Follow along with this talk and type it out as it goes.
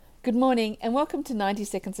Good morning and welcome to 90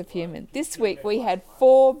 Seconds of Human. This week we had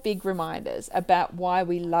 4 big reminders about why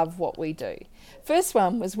we love what we do. First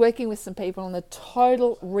one was working with some people on the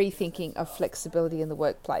total rethinking of flexibility in the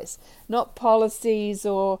workplace. Not policies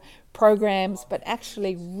or programs, but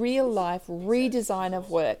actually real life redesign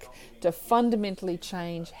of work to fundamentally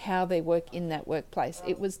change how they work in that workplace.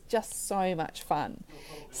 It was just so much fun.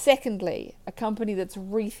 Secondly, a company that's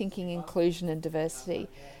rethinking inclusion and diversity.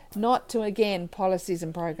 Not to, again, policies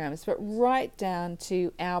and programs, but right down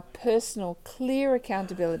to our personal, clear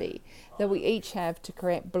accountability that we each have to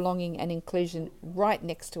create belonging and inclusion right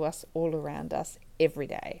next to us, all around us, every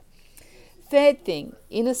day. Third thing,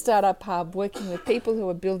 in a startup hub, working with people who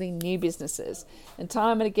are building new businesses. And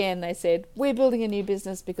time and again, they said, we're building a new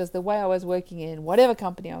business because the way I was working in whatever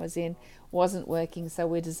company I was in wasn't working, so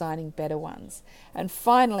we're designing better ones. And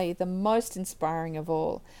finally, the most inspiring of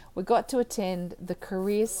all, we got to attend the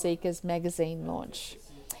Career Seekers magazine launch.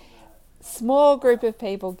 Small group of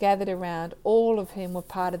people gathered around, all of whom were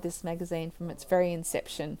part of this magazine from its very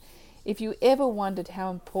inception. If you ever wondered how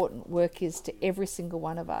important work is to every single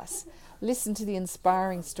one of us, listen to the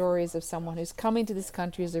inspiring stories of someone who's come into this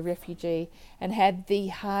country as a refugee and had the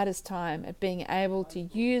hardest time at being able to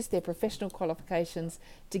use their professional qualifications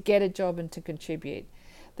to get a job and to contribute.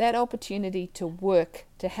 That opportunity to work,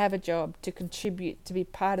 to have a job, to contribute, to be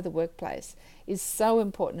part of the workplace is so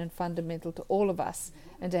important and fundamental to all of us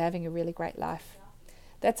and to having a really great life.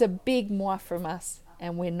 That's a big mwah from us,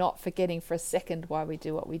 and we're not forgetting for a second why we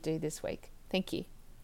do what we do this week. Thank you.